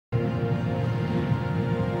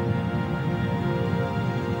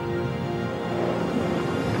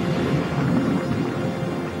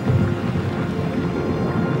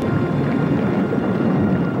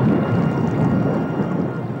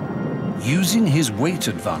Using his weight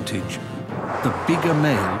advantage, the bigger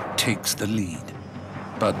male takes the lead.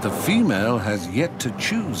 But the female has yet to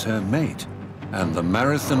choose her mate, and the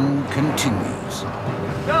marathon continues.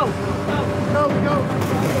 Go! Go! Go! Go!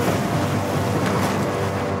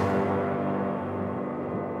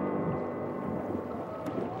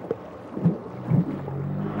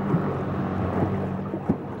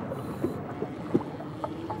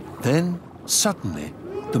 Then, suddenly,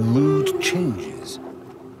 the mood changes.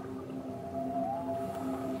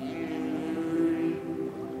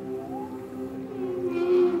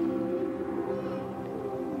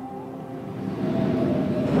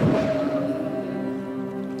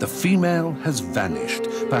 The female has vanished,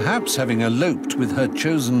 perhaps having eloped with her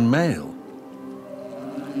chosen male.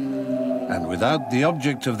 And without the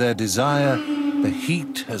object of their desire, the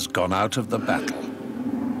heat has gone out of the battle.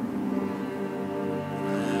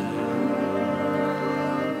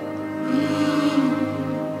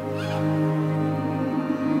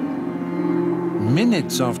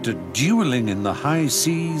 Minutes after dueling in the high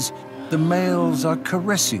seas, the males are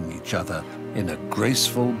caressing each other in a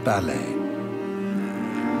graceful ballet.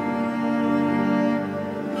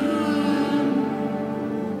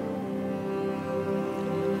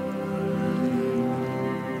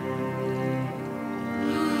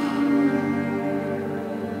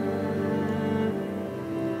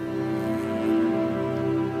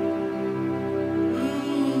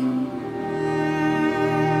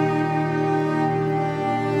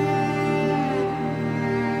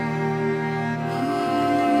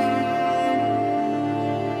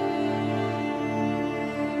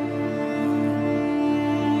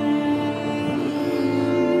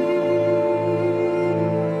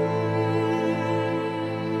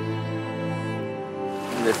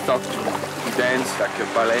 They start to dance like a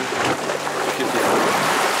ballet. Beautiful.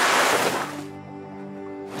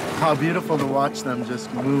 How beautiful to watch them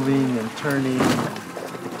just moving and turning,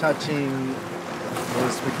 touching. It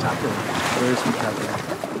was spectacular. Very spectacular.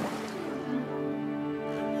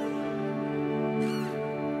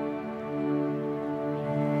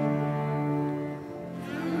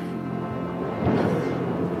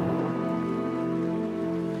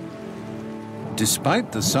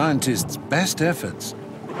 Despite the scientists' best efforts,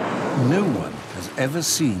 no one has ever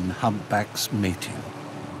seen humpbacks mating.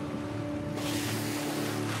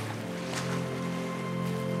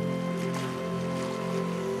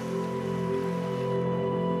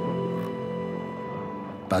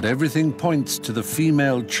 But everything points to the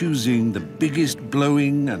female choosing the biggest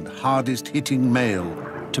blowing and hardest hitting male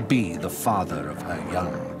to be the father of her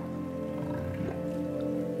young.